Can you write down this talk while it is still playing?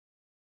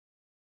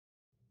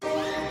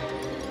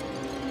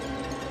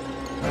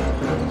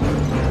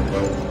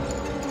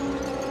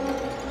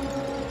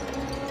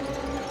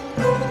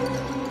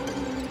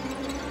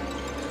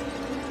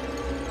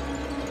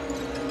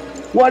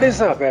What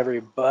is up,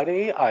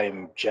 everybody?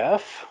 I'm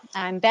Jeff.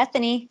 I'm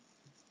Bethany.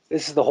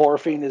 This is the Horror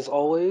Fiend, as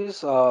always.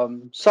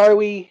 Sorry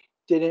we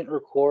didn't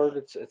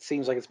record. It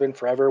seems like it's been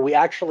forever. We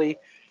actually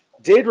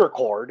did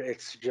record.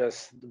 It's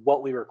just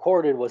what we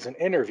recorded was an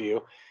interview,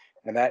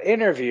 and that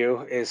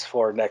interview is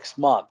for next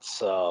month.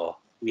 So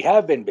we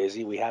have been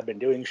busy. We have been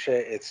doing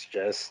shit. It's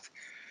just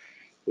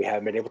we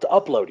haven't been able to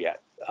upload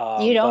yet.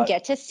 You don't But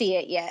get to see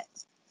it yet.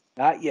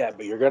 not yet,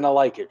 but you're gonna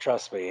like it,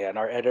 trust me. And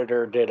our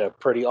editor did a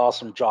pretty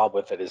awesome job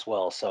with it as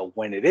well. So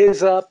when it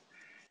is up,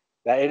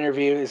 that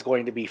interview is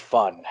going to be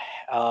fun.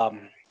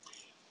 Um,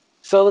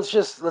 so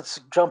let's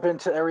jump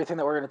into everything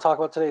that we're going to talk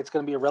about today. It's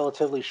going to be a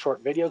relatively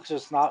short video because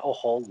there's not a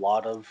whole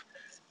lot of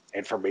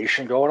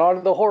information going on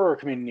in the horror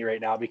community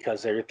right now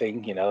because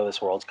everything,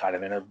 this world's kind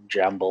of in a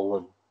jumble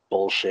of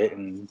bullshit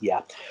and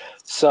yeah.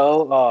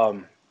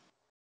 So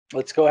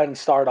let's go ahead and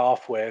start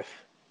off with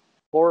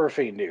horror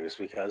fiend news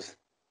because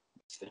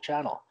it's the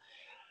channel.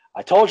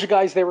 I told you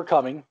guys they were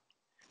coming.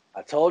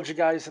 I told you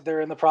guys that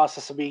they're in the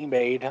process of being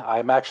made.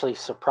 I'm actually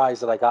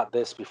surprised that I got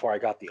this before I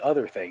got the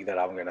other thing that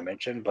I'm going to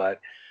mention.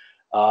 But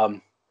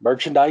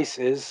merchandise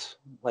is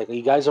like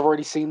you guys have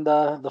already seen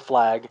the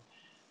flag.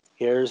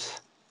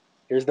 Here's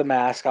the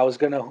mask. I was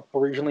going to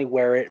originally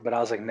wear it, but I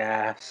was like,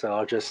 nah. So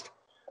I'll just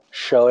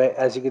show it.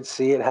 As you can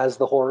see, it has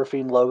the Horror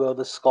Fiend logo,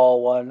 the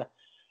skull one.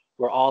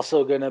 We're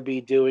also going to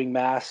be doing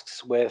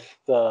masks with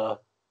the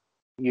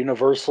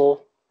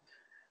Universal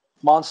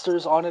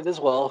monsters on it as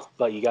well.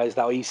 But you guys,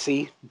 now you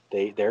see,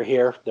 they're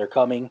here. They're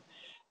coming.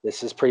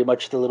 This is pretty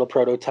much the little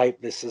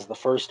prototype. This is the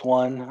first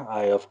one.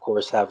 I of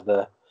course have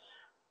the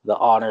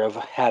honor of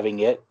having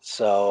it.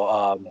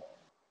 So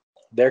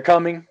they're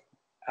coming.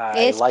 I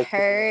It's like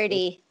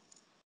pretty.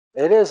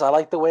 it is. I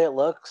like the way it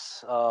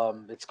looks.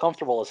 It's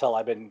comfortable as hell.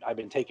 I've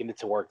been taking it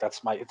to work.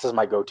 This is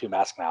my go-to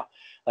mask now.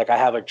 Like I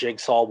have a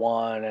Jigsaw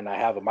one and I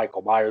have a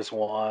Michael Myers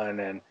one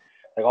and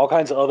like all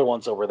kinds of other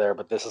ones over there,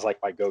 but this is like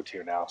my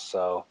go-to now.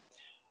 So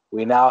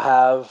we now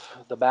have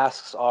the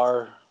masks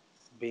are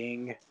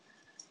being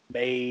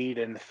made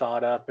and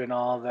thought up and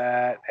all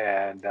that,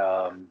 and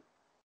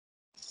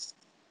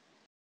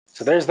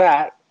so there's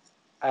that.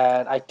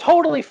 And I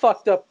totally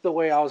fucked up the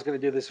way I was going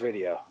to do this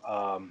video,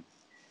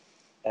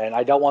 and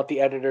I don't want the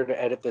editor to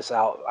edit this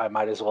out. I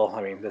might as well.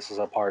 I mean, this is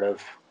a part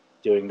of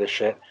doing this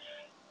shit.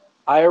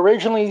 I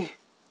originally,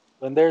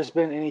 when there's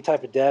been any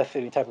type of death,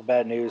 any type of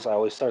bad news, I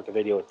always start the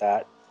video with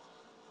that.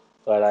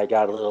 But I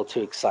got a little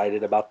too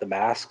excited about the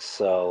masks,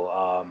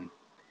 so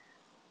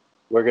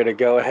we're going to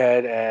go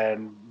ahead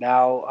and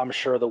now I'm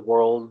sure the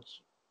world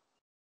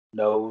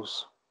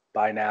knows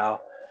by now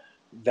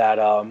that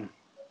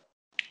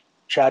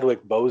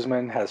Chadwick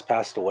Boseman has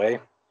passed away.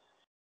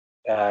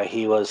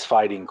 He was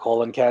fighting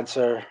colon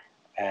cancer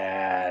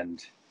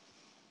and,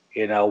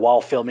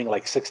 while filming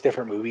like 6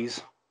 different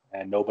movies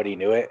and nobody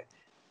knew it.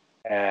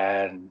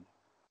 And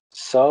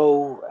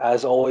so,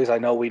 as always, I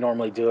know we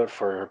normally do it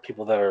for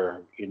people that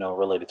are,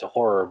 related to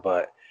horror,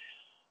 but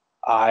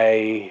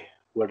I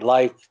would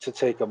like to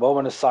take a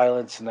moment of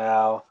silence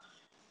now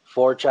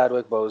for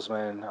Chadwick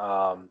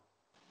Boseman.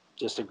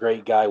 Just a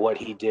great guy. What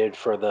he did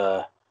for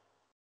the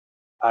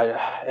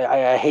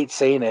I hate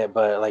saying it,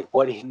 but like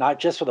what he not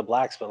just for the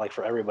blacks, but like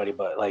for everybody,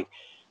 but like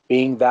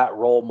being that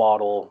role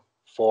model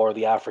for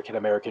the African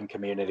American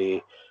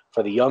community,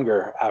 for the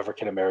younger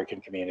African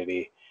American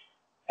community,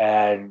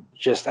 and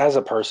just as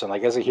a person,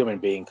 like as a human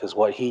being, because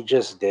what he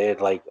just did,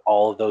 like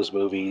all of those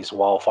movies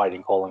while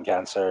fighting colon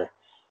cancer,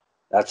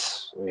 I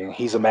mean,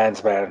 he's a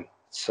man's man.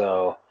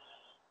 So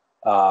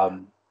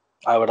um,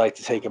 I would like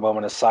to take a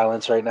moment of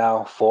silence right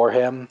now for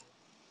him.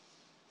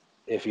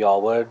 If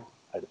y'all would,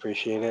 I'd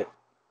appreciate it.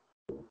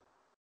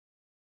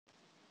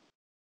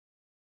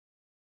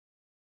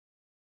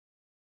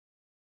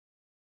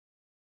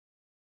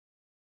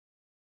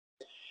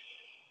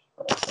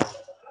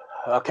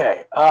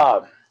 Okay.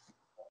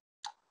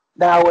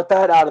 Now with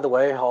that out of the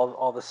way,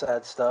 all the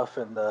sad stuff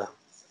and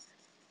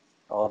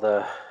all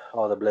the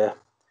all the bleh,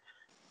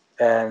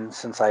 and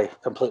since I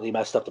completely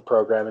messed up the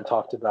program and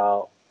talked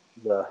about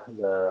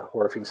the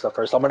horror fiend stuff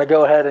first, I'm gonna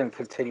go ahead and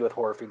continue with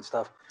horror fiend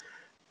stuff.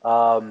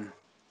 Um,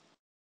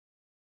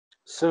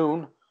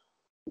 Soon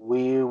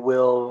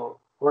we're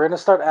gonna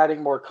start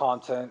adding more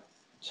content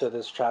to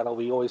this channel.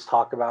 We always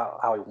talk about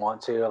how we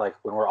want to, like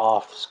when we're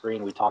off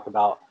screen, we talk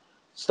about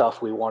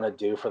stuff we want to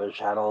do for the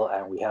channel,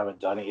 and we haven't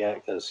done it yet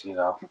because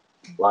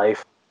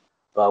life.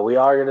 But we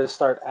are gonna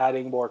start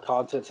adding more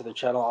content to the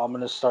channel. I'm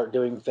gonna start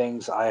doing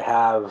things. I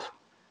have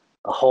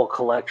a whole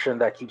collection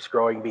that keeps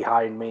growing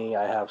behind me.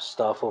 I have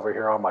stuff over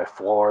here on my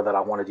floor that I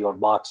want to do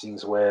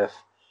unboxings with.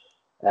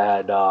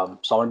 And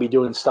so I'm going to be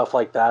doing stuff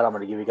like that. I'm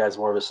going to give you guys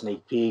more of a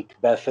sneak peek.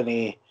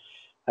 Bethany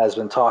has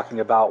been talking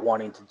about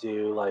wanting to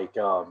do like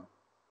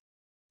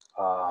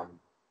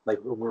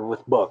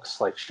with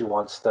books. Like she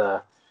wants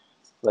to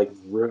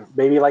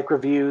maybe like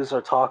reviews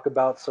or talk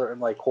about certain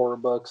like horror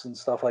books and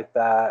stuff like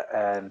that.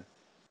 And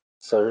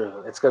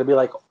so it's going to be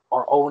like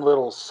our own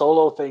little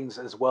solo things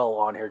as well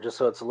on here, just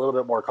so it's a little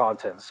bit more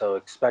content. So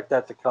expect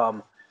that to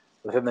come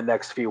within the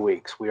next few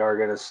weeks. We are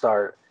going to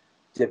start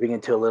dipping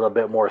into a little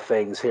bit more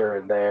things here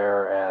and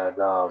there,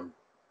 and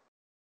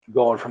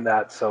going from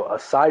that. So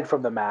aside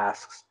from the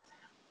masks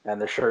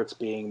and the shirts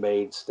being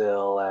made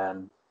still,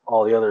 and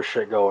all the other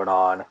shit going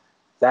on,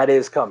 that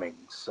is coming.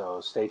 So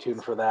stay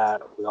tuned for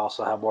that. We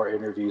also have more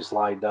interviews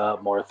lined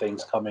up, more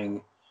things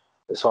coming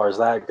as far as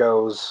that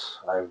goes.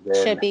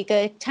 Should be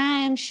good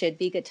times. Should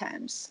be good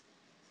times.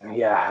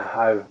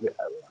 I've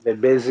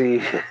been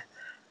busy,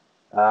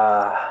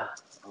 uh,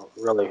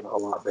 really a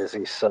lot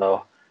busy.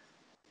 So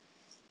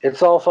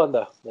it's all fun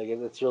though. Like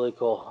it's really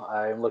cool.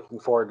 I'm looking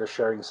forward to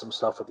sharing some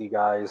stuff with you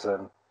guys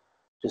and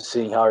just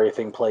seeing how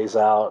everything plays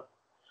out.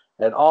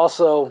 And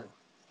also,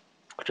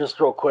 just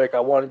real quick, I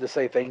wanted to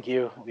say thank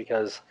you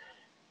because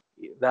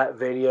that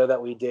video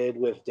that we did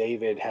with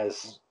David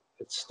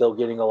it's still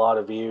getting a lot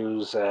of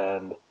views,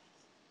 and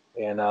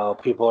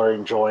people are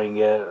enjoying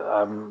it.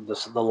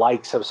 The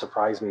likes have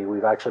surprised me.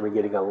 We've actually been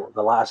getting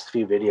the last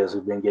few videos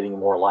we've been getting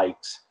more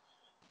likes,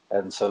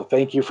 and so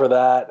thank you for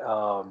that.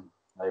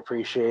 I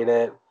appreciate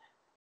it.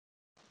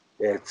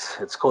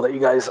 It's cool that you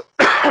guys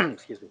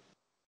excuse me.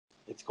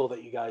 It's cool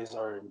that you guys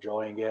are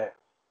enjoying it.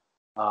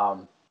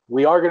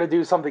 We are going to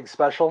do something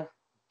special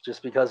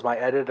just because my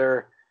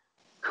editor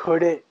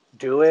couldn't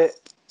do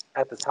it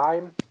at the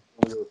time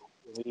when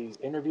we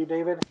interviewed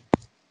David.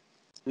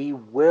 We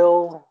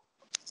will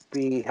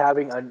be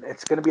having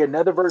it's going to be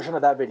another version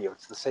of that video.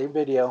 It's the same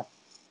video,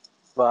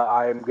 but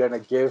I'm going to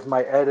give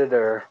my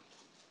editor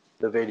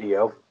the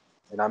video,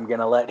 and I'm going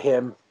to let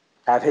him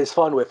have his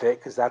fun with it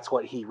because that's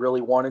what he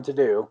really wanted to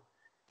do.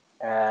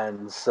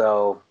 And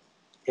so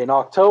in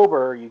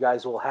October, you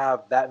guys will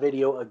have that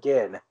video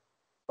again,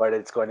 but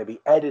it's going to be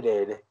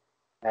edited,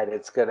 and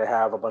it's going to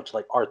have a bunch of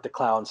like Art the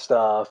Clown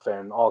stuff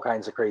and all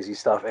kinds of crazy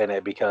stuff in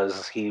it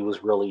because he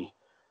was really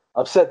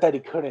upset that he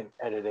couldn't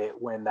edit it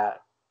when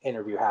that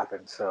interview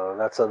happened. So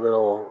that's a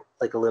little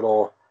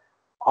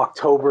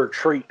October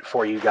treat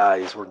for you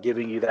guys. We're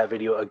giving you that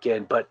video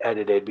again, but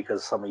edited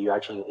because some of you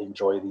actually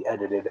enjoy the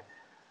edited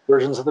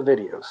versions of the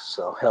videos.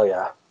 So hell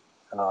yeah.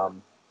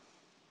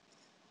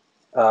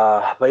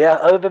 But yeah,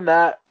 other than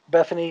that,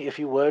 Bethany, if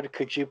you would,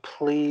 could you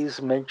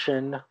please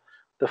mention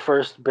the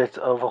first bit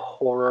of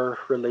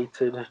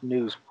horror-related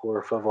news,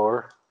 por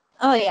favor?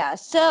 Oh, yeah.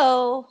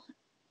 So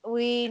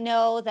we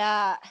know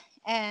that,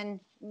 and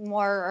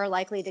more are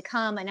likely to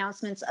come,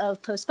 announcements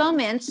of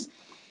postponements.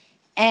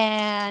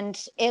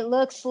 And it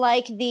looks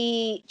like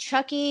the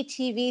Chucky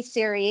TV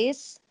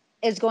series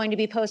is going to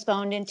be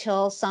postponed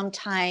until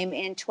sometime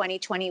in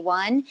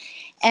 2021.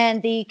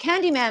 And the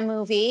Candyman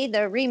movie,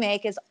 the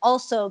remake, is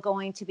also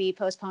going to be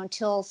postponed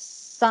till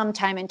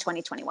sometime in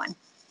 2021.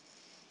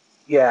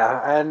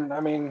 Yeah, and I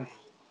mean,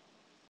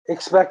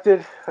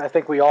 expected. I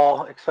think we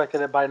all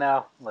expected it by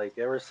now. Like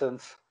ever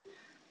since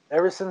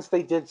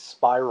they did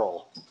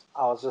Spiral,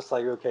 I was just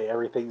like, okay,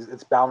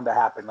 it's bound to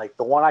happen. Like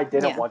the one I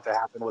didn't want to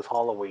happen was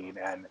Halloween,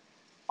 and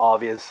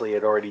obviously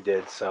it already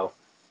did. So,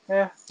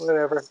 yeah,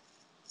 whatever.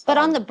 But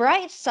on the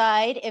bright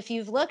side, if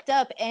you've looked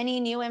up any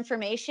new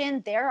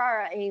information, there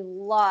are a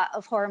lot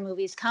of horror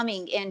movies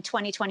coming in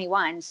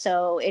 2021.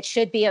 So it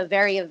should be a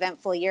very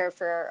eventful year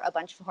for a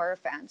bunch of horror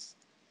fans.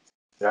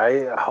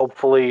 Right?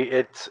 Hopefully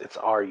it's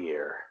our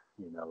year.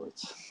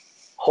 It's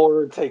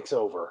horror takes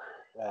over.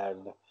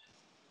 And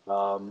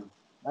I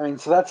mean,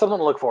 so that's something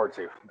to look forward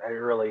to. It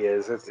really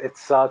is. It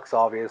sucks,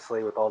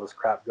 obviously, with all this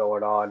crap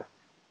going on,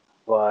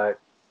 but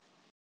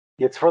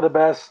it's for the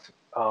best.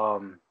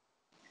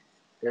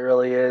 It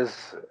really is,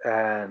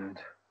 and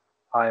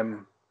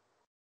I'm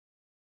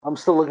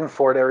still looking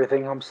forward to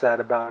everything. I'm sad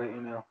about it,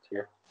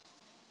 here,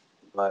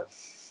 but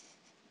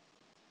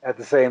at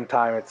the same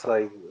time, it's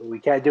like we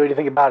can't do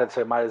anything about it,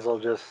 so I might as well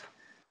just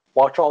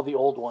watch all the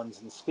old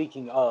ones. And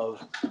speaking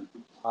of,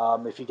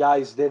 if you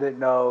guys didn't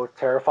know,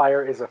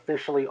 Terrifier is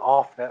officially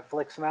off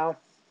Netflix now.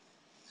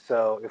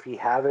 So if you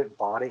haven't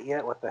bought it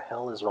yet, what the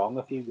hell is wrong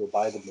with you? Go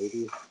buy the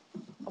movie.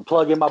 I'm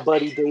plugging my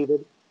buddy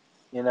David.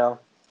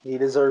 He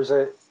deserves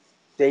it.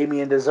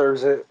 Damien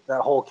deserves it. That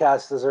whole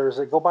cast deserves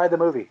it. Go buy the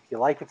movie. If you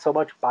like it so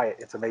much, buy it.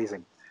 It's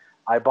amazing.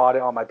 I bought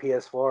it on my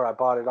PS4. I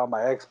bought it on my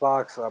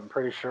Xbox. I'm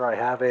pretty sure I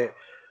have it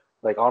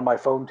like on my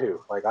phone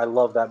too. Like I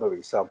love that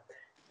movie. So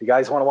if you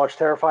guys want to watch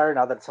Terrifier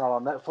now that it's not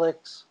on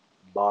Netflix,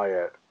 buy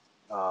it.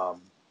 I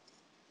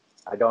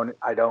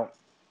don't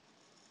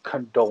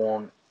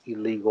condone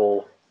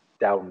illegal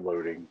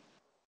downloading.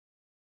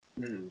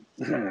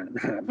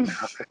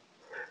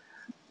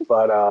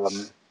 But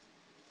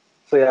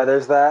so yeah,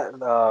 there's that.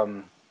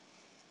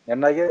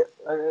 And I get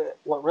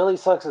what really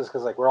sucks is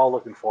because like we're all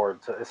looking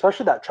forward to,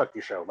 especially that Chucky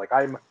show. Like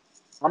I'm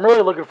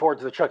really looking forward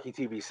to the Chucky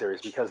TV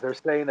series because they're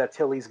saying that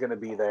Tilly's going to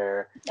be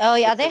there. Oh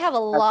yeah, they have a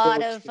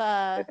lot of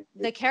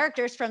the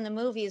characters from the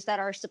movies that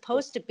are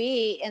supposed to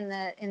be in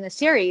the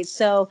series.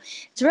 So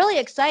it's really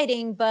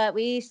exciting, but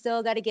we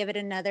still got to give it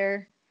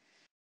another.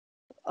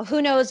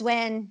 Who knows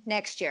when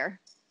next year?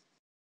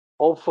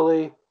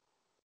 Hopefully,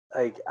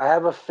 like I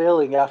have a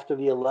feeling after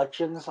the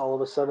elections, all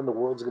of a sudden the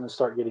world's going to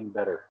start getting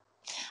better.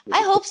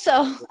 I hope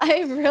so.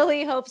 I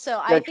really hope so.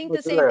 I think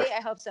the same thing.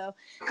 I hope so.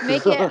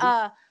 Make it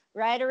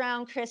right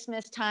around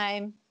Christmas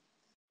time.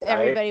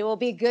 everybody will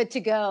be good to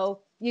go.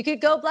 You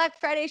could go Black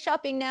Friday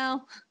shopping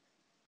now.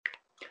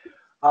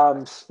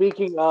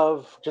 Speaking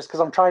of, just because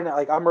I'm trying to,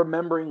 like, I'm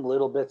remembering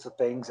little bits of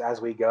things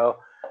as we go.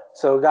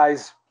 So,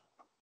 guys,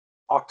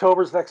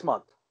 October's next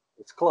month.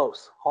 It's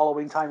close.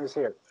 Halloween time is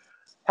here.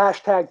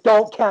 Hashtag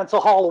don't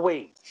cancel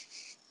Halloween.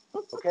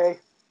 Okay?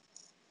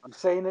 I'm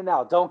saying it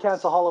now. Don't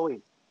cancel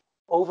Halloween.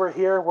 Over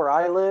here where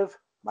I live,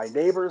 my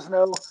neighbors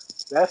know,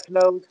 Beth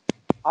knows,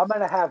 I'm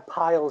going to have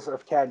piles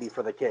of candy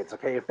for the kids.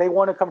 Okay? If they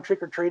want to come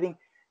trick or treating,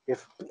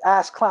 if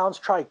ass clowns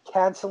try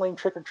canceling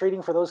trick or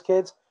treating for those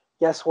kids,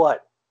 guess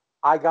what?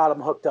 I got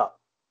them hooked up.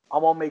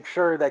 I'm going to make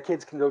sure that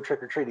kids can go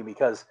trick or treating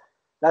because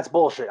that's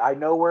bullshit. I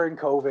know we're in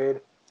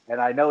COVID and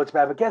I know it's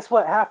bad, but guess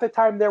what? Half the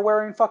time they're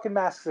wearing fucking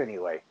masks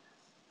anyway.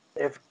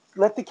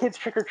 Let the kids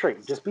trick or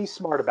treat. Just be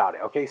smart about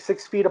it, okay?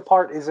 6 feet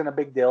apart isn't a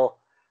big deal.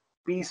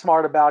 Be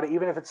smart about it,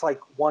 even if it's like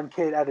one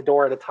kid at a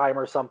door at a time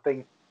or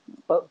something.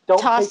 But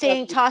don't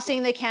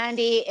tossing the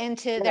candy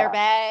into their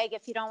bag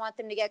if you don't want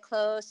them to get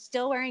close.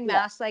 Still wearing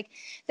masks. Like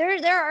there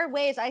are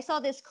ways. I saw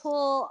this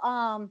cool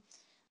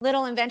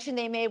little invention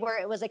they made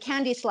where it was a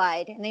candy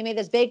slide, and they made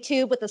this big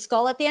tube with a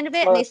skull at the end of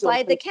it, and they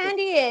slide the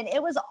candy in.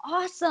 It was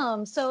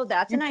awesome. So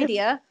that's an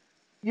idea.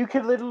 You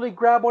could literally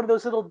grab one of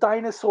those little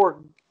dinosaur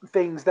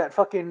things that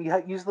fucking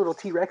use little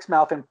T-Rex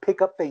mouth and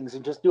pick up things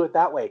and just do it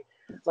that way.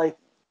 Like,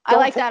 I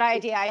like that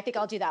idea. I think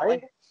I'll do that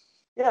one.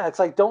 Yeah, it's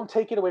like, don't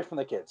take it away from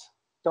the kids.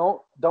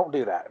 Don't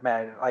do that,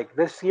 man. Like,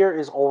 this year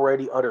is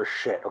already utter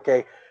shit,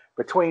 okay?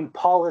 Between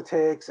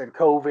politics and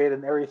COVID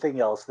and everything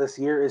else, this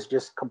year is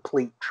just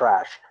complete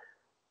trash.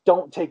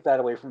 Don't take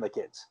that away from the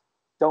kids.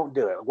 Don't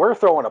do it. We're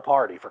throwing a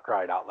party, for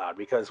crying out loud,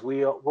 because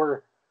we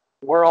all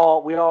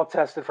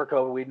tested for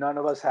COVID. None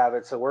of us have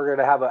it, so we're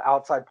gonna have an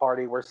outside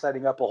party. We're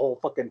setting up a whole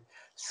fucking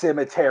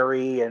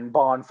cemetery and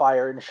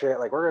bonfire and shit.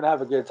 Like, we're gonna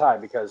have a good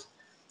time because,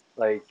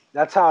 like,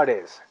 that's how it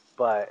is.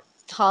 But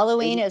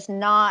Halloween is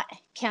not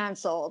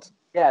canceled.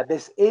 Yeah,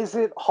 this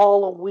isn't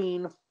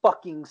Halloween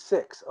fucking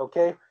 6,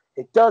 okay?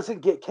 It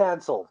doesn't get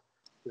canceled.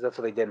 Because that's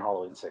what they did in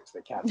Halloween 6.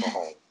 They canceled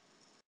Halloween.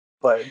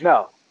 But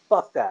no,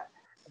 fuck that.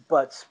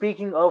 But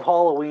speaking of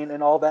Halloween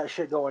and all that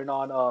shit going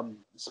on,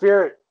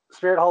 Spirit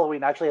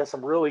Halloween actually has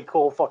some really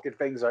cool fucking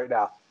things right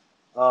now.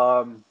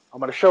 I'm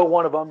going to show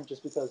one of them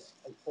just because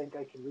I think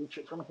I can reach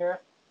it from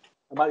here.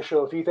 I might show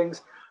a few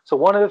things. So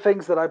one of the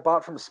things that I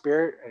bought from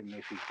Spirit, and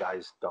if you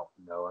guys don't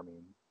know, I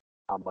mean,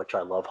 how much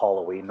I love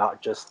Halloween,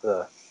 not just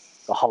the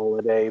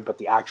holiday, but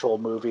the actual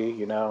movie,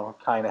 you know,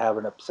 kind of have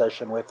an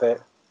obsession with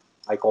it.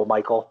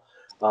 Michael.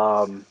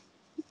 So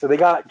they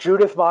got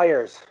Judith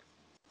Meyer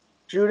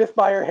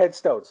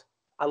headstones.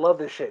 I love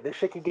this shit. This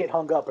shit can get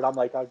hung up, but I'm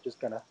like, I'm just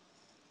gonna.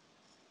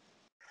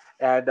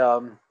 And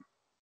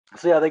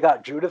so yeah, they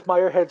got Judith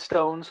Meyer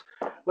headstones.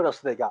 What else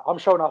do they got? I'm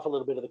showing off a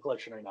little bit of the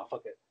collection right now.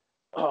 Fuck it.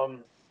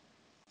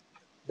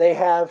 They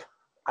have.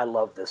 I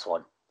love this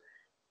one.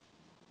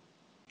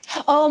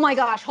 Oh my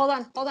gosh! Hold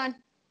on.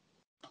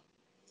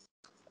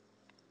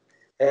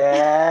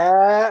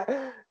 Yeah.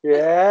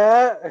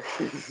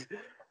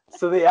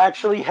 So they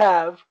actually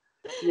have,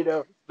 you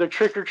know, the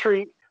trick or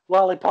treat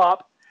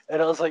lollipop,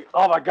 and I was like,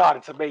 oh my god,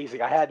 it's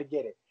amazing. I had to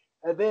get it.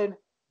 And then,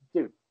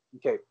 dude,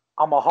 okay,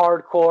 I'm a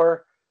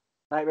hardcore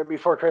Nightmare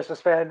Before Christmas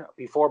fan.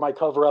 Before my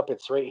cover up,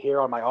 it's right here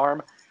on my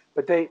arm.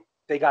 But they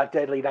got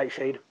Deadly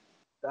Nightshade,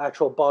 the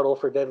actual bottle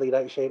for Deadly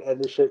Nightshade,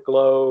 and this shit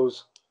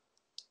glows.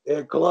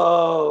 It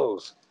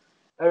glows.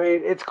 I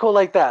mean, it's cool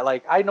like that.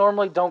 Like, I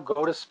normally don't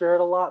go to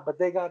Spirit a lot, but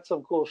they got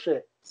some cool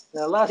shit.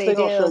 Now, last thing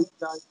I'll show you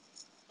guys.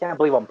 Can't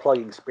believe I'm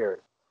plugging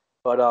Spirit,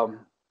 but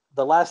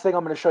the last thing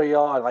I'm going to show you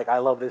all, and like, I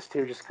love this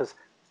too, just because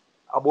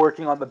I'm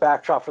working on the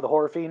backdrop for the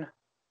Horror Fiend.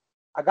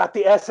 I got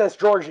the SS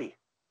Georgie.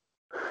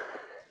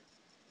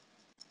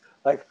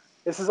 Like,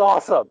 this is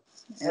awesome,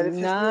 and it's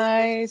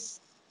nice.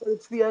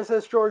 It's the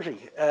SS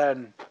Georgie,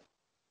 and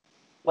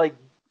like,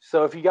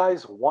 so if you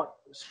guys want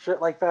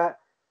shit like that,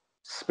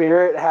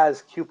 Spirit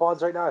has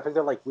coupons right now. I think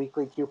they're like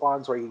weekly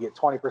coupons where you get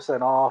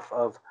 20% off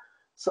of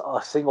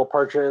a single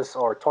purchase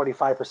or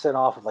 25%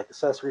 off of like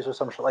accessories or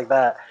some shit like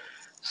that.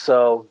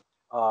 So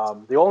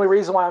the only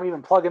reason why I'm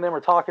even plugging them or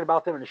talking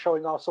about them and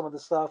showing off some of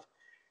this stuff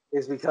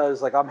is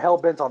because, like, I'm hell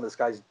bent on this,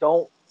 guys.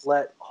 Don't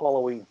let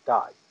Halloween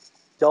die.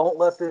 Don't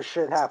let this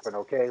shit happen,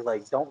 okay?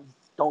 Like, don't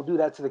do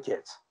that to the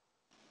kids.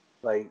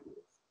 Like,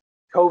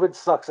 COVID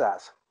sucks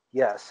ass,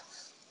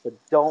 yes, but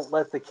don't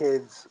let the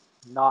kids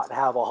not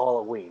have a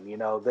Halloween. You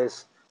know,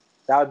 that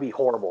would be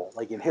horrible.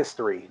 Like, in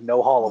history,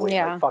 no Halloween.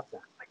 Yeah. Like, fuck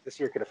that. Like, this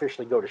year could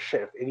officially go to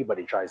shit if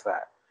anybody tries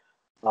that.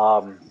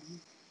 So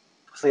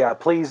yeah,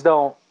 please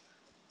don't.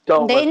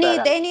 They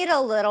need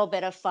a little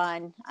bit of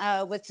fun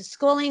with the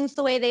schoolings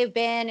the way they've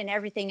been and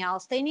everything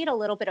else. They need a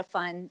little bit of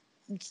fun,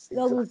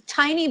 a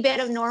tiny bit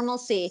of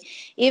normalcy.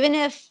 Even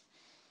if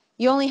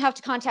you only have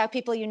to contact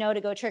people you know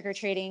to go trick or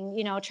treating,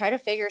 you know, try to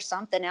figure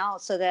something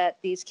out so that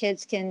these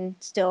kids can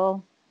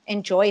still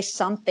enjoy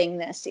something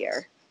this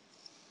year.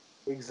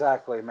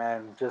 Exactly,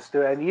 man. Just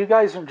do it, and you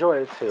guys enjoy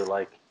it too.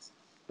 Like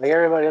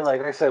everybody,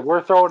 like I said,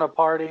 we're throwing a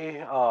party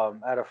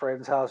at a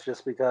friend's house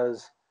just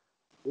because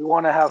we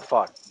want to have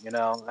fun,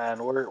 and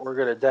we're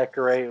gonna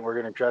decorate and we're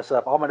gonna dress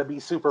up. I'm gonna be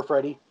Super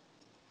Freddy.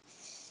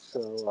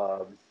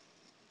 So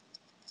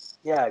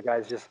yeah,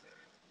 guys, just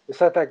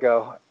let that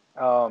go.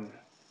 Um,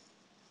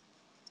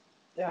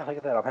 yeah, look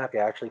at that. I'm happy.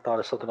 I actually thought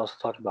of something else to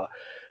talk about.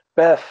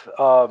 Beth,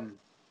 the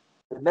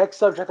next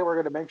subject that we're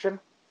going to mention,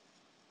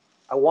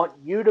 I want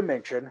you to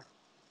mention,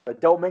 but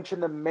don't mention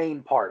the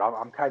main part.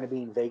 I'm kind of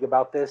being vague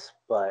about this,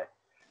 but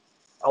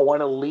I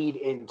want to lead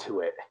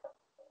into it.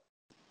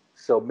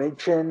 So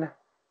mention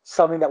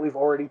something that we've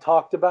already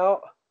talked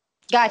about.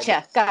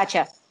 And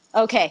Gotcha.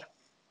 Okay,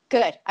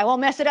 good. I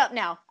won't mess it up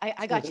now.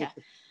 I gotcha.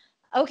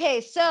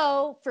 Okay,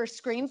 so for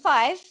Scream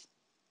 5,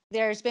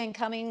 there's been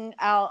coming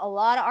out a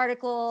lot of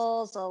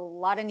articles, a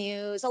lot of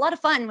news, a lot of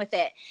fun with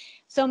it.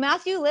 So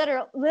Matthew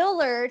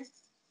Lillard,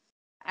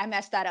 I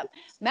messed that up.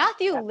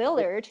 Matthew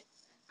Lillard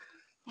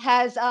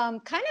has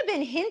kind of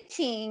been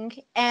hinting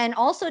and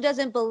also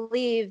doesn't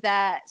believe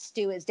that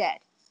Stu is dead.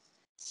 yep.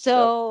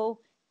 So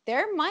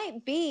there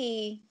might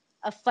be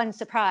a fun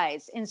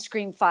surprise in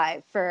Scream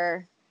 5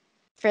 for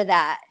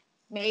that.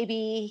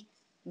 Maybe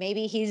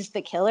he's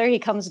the killer. He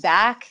comes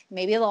back.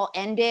 Maybe they'll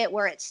end it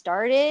where it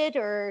started.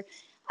 Or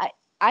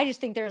I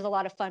just think there's a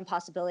lot of fun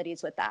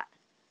possibilities with that.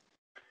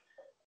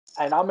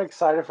 And I'm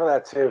excited for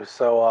that too.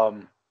 So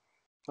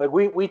like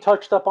we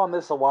touched up on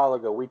this a while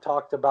ago. We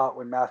talked about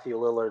when Matthew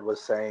Lillard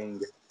was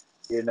saying,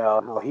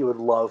 how he would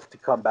love to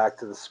come back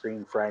to the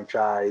Scream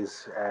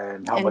franchise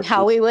and how And much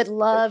how we would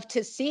love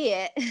to see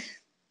it.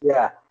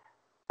 yeah.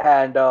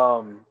 And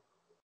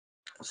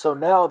so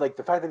now like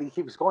the fact that he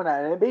keeps going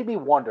at it, and it made me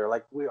wonder,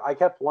 like I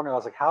kept wondering, I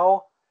was like,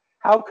 how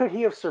could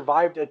he have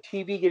survived a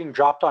TV getting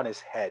dropped on his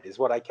head is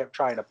what I kept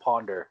trying to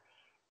ponder.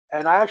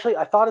 And I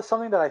thought of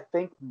something that I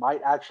think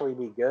might actually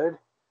be good.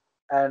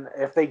 And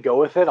if they go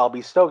with it, I'll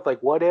be stoked.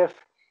 Like, what if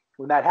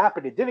when that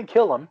happened, it didn't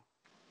kill him,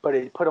 but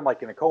it put him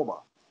like in a coma.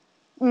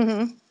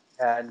 Mm-hmm.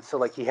 And so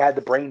like he had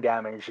the brain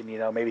damage, and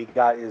maybe he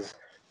got his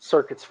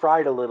circuits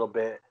fried a little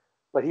bit,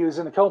 but he was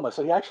in a coma,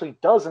 so he actually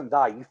doesn't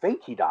die. You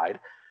think he died,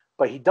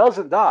 but he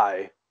doesn't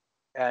die,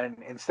 and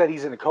instead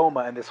he's in a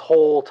coma, and this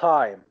whole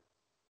time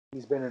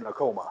he's been in a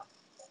coma,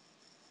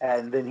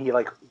 and then he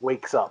like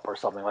wakes up or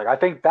something. Like I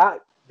think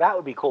that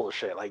would be cool as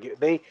shit. Like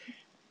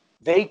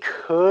they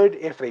could,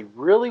 if they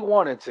really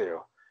wanted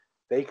to,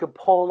 they could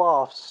pull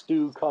off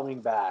Stu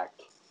coming back,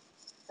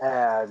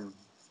 and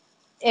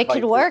It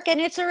could like work, and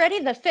it's already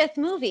the 5th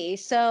movie,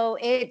 so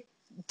it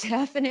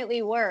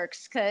definitely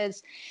works.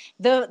 Because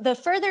the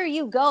further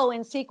you go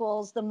in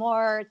sequels, the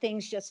more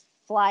things just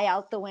fly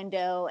out the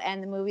window,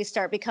 and the movies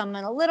start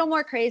becoming a little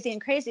more crazy and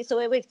crazy. So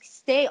it would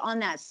stay on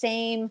that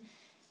same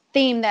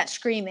theme that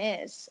Scream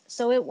is.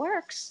 So it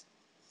works.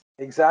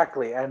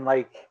 exactly, and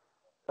like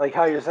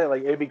how you're saying,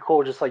 like it'd be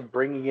cool just like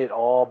bringing it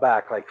all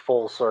back, like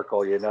full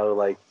circle.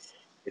 Like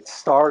it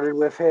started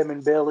with him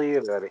and Billy,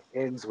 and then it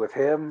ends with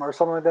him or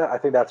something like that. I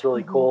think that's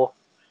really Mm-hmm. cool.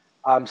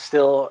 I'm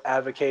still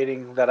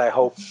advocating that I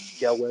hope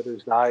Gail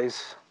Weathers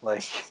dies.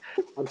 Like,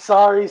 I'm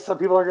sorry, some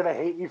people are gonna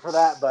hate me for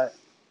that, but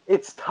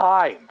it's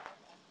time.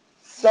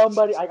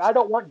 Somebody, I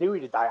don't want Dewey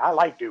to die. I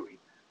like Dewey,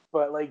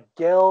 but like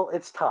Gail,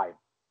 it's time.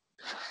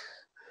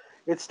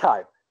 It's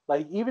time.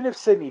 Like, even if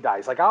Sydney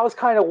dies, like I was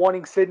kind of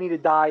wanting Sydney to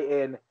die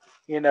in,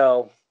 you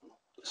know,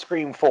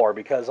 Scream 4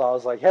 because I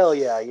was like, hell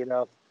yeah,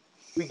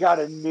 we got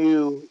a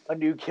new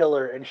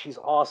killer and she's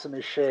awesome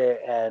as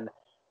shit, and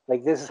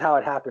like this is how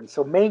it happens.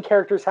 So main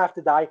characters have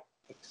to die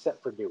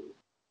except for Dewey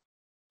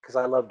because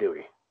I love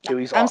Dewey.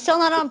 Dewey's I'm awesome. still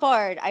not on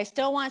board. I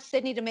still want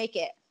Sydney to make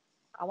it.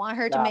 I want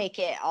her to Now, make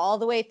it all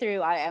the way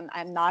through. I'm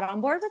not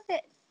on board with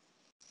it.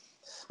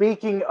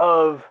 speaking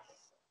of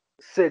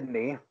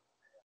Sydney,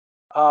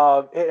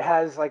 it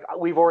has like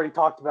we've already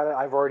talked about it.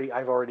 I've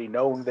already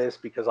known this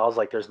because I was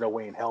like, there's no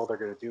way in hell they're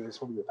gonna do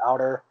this movie without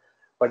her.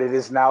 But it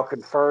is now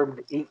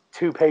confirmed, ink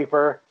to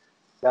paper,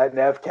 that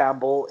Nev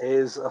Campbell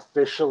is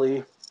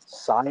officially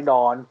signed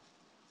on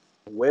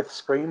with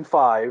Scream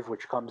 5,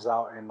 which comes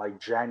out in like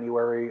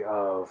January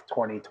of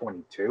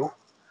 2022.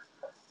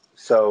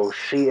 So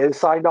she is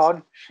signed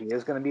on. She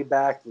is going to be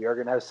back. We are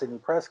going to have Sidney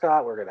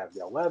Prescott. We're going to have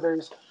Gail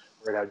Weathers.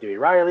 We're going to have Dewey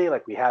Riley.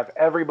 Like we have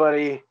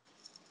everybody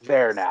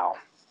there now.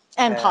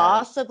 And And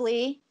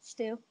possibly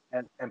Stu.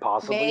 and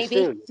possibly Maybe,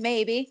 Stu.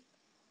 maybe.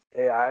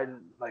 Yeah, I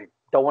like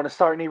don't want to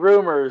start any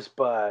rumors,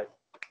 but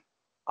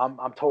I'm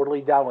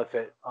totally down with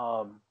it.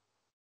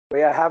 But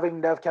yeah,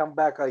 having Nev Campbell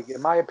back, like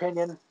in my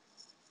opinion,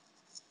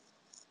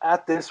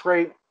 at this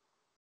rate,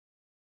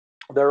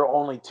 there are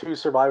only two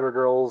Survivor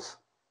girls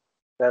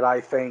that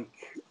I think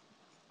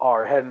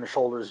are head and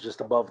shoulders just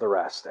above the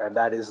rest, and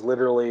that is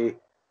literally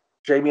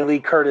Jamie Lee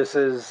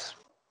Curtis's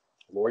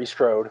Laurie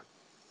Strode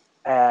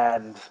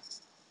and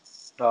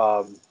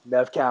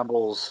Nev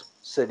Campbell's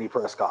Sidney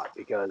Prescott,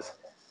 because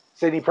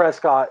Sidney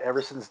Prescott,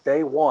 ever since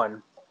day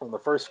one, from the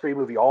first Scream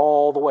movie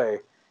all the way,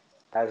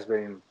 has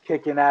been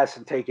kicking ass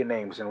and taking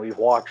names, and we've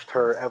watched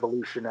her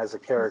evolution as a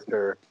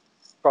character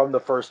from the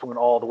first one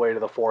all the way to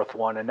the fourth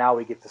one, and now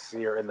we get to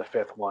see her in the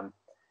fifth one.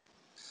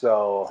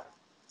 So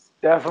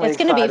definitely It's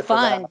going to be excited for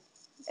that. fun.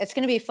 It's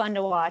going to be fun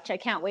to watch. I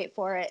can't wait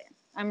for it.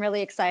 I'm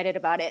really excited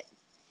about it.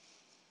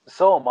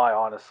 So am I,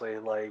 honestly.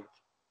 Like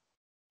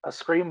a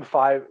Scream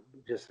 5,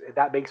 just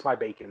that makes my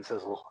bacon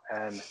sizzle.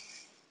 And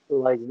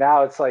like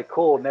now it's like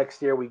cool.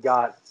 Next year we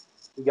got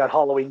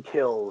Halloween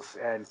Kills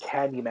and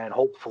Candyman,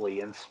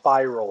 hopefully, and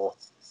Spiral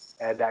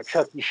and that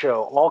Chucky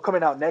show all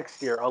coming out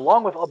next year,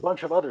 along with a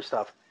bunch of other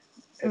stuff.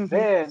 And Hmm.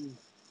 then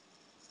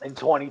in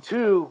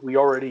 22, we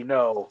already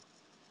know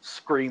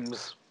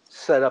Scream's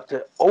set up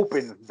to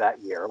open that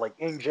year, like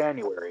in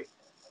January.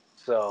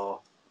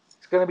 So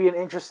it's going to be an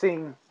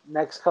interesting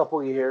next couple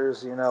of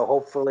years.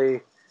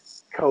 Hopefully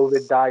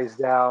COVID dies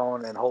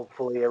down and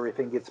hopefully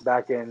everything gets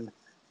back in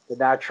the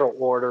natural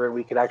order and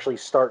we can actually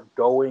start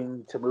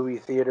going to movie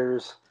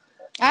theaters.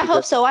 I hope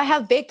Because, so. I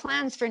have big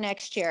plans for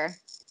next year. right?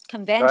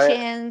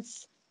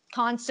 Conventions,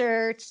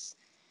 concerts,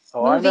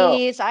 Oh, I know.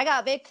 movies. I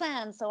got big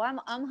plans, so I'm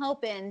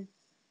hoping.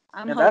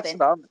 I'm And hoping.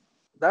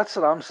 that's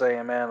what I'm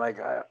saying, man. Like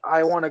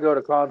I want to go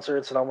to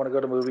concerts and I want to go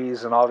to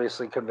movies and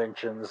obviously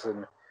conventions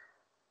and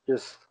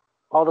just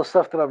all the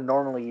stuff that I'm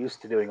normally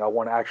used to doing. I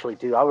want to actually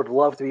do. I would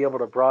love to be able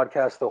to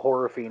broadcast the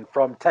horror fiend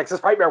from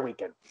Texas Nightmare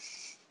Weekend.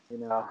 You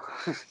know,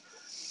 I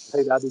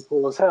think that'd be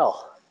cool as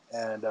hell.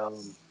 And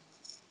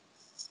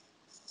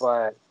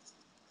but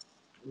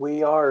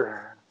we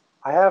are.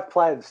 I have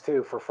plans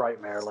too for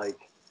Frightmare. Like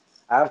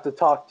I have to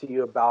talk to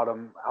you about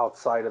them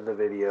outside of the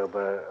video,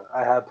 but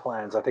I have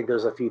plans. I think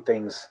there's a few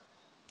things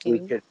we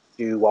Ooh. could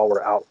do while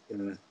we're out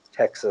in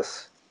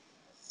Texas.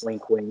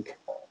 Wink, wink,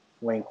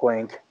 wink,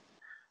 wink.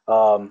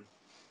 Um,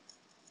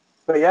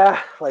 but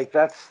yeah, like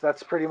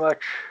that's pretty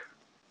much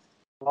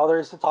all there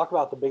is to talk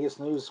about. The biggest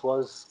news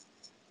was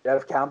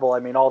Nev Campbell. I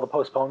mean, all the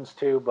postpones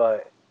too,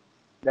 but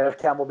Nev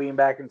Campbell being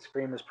back in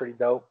Scream is pretty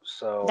dope.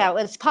 So, That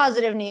was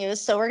positive news.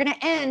 So we're gonna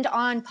end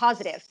on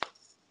positive.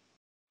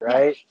 Yeah.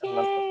 right?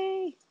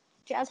 Yay!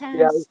 Jazz Yeah,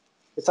 hands.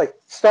 it's like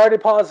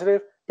started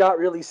positive, got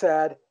really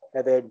sad,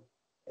 and then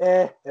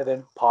and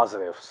then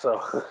positive.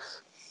 So,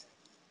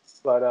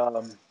 but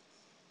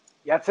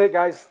yeah, that's it,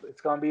 guys.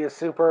 It's gonna be a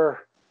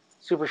super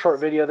short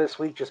video this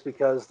week, just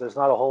because there's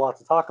not a whole lot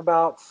to talk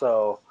about.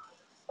 So,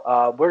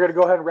 we're gonna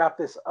go ahead and wrap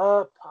this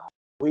up.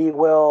 We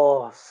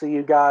will see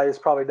you guys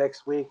probably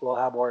next week. We'll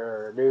have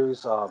more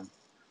news. I'm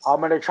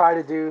going to try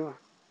to do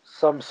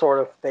some sort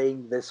of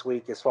thing this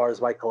week as far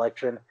as my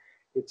collection.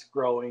 It's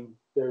growing.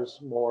 There's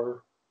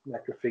more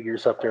Nectar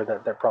figures up there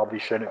that probably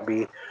shouldn't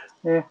be.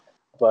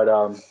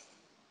 But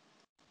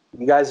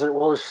you guys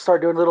we'll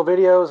start doing little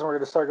videos and we're going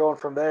to start going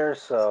from there.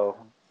 So,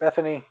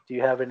 Bethany, do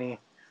you have any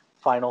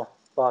final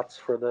thoughts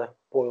for the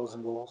boils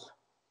and ghouls?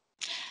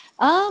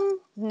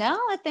 No,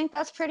 I think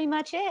that's pretty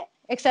much it.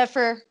 Except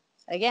for,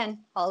 again,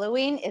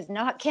 Halloween is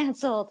not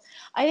canceled.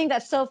 I think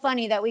that's so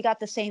funny that we got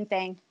the same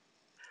thing.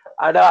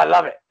 I know, I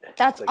love it. It's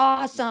That's like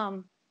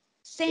awesome.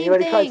 Same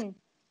anybody tries thing.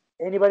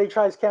 Anybody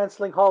tries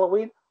canceling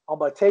Halloween, I'm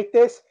gonna take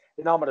this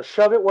and I'm gonna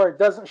shove it where it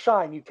doesn't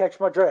shine. You catch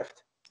my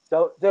drift.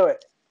 Don't do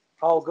it.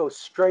 I'll go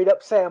straight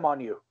up Sam on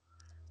you.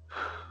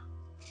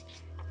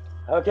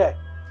 Okay.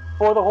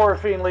 For the horror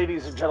fiend,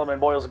 ladies and gentlemen,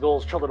 boys and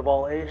ghouls, children of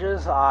all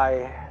ages,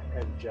 I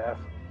am Jeff.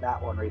 That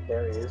one right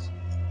there is.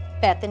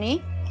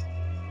 Bethany.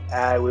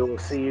 And we will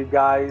see you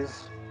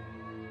guys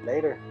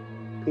later.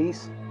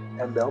 Peace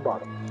and bell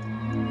bottom.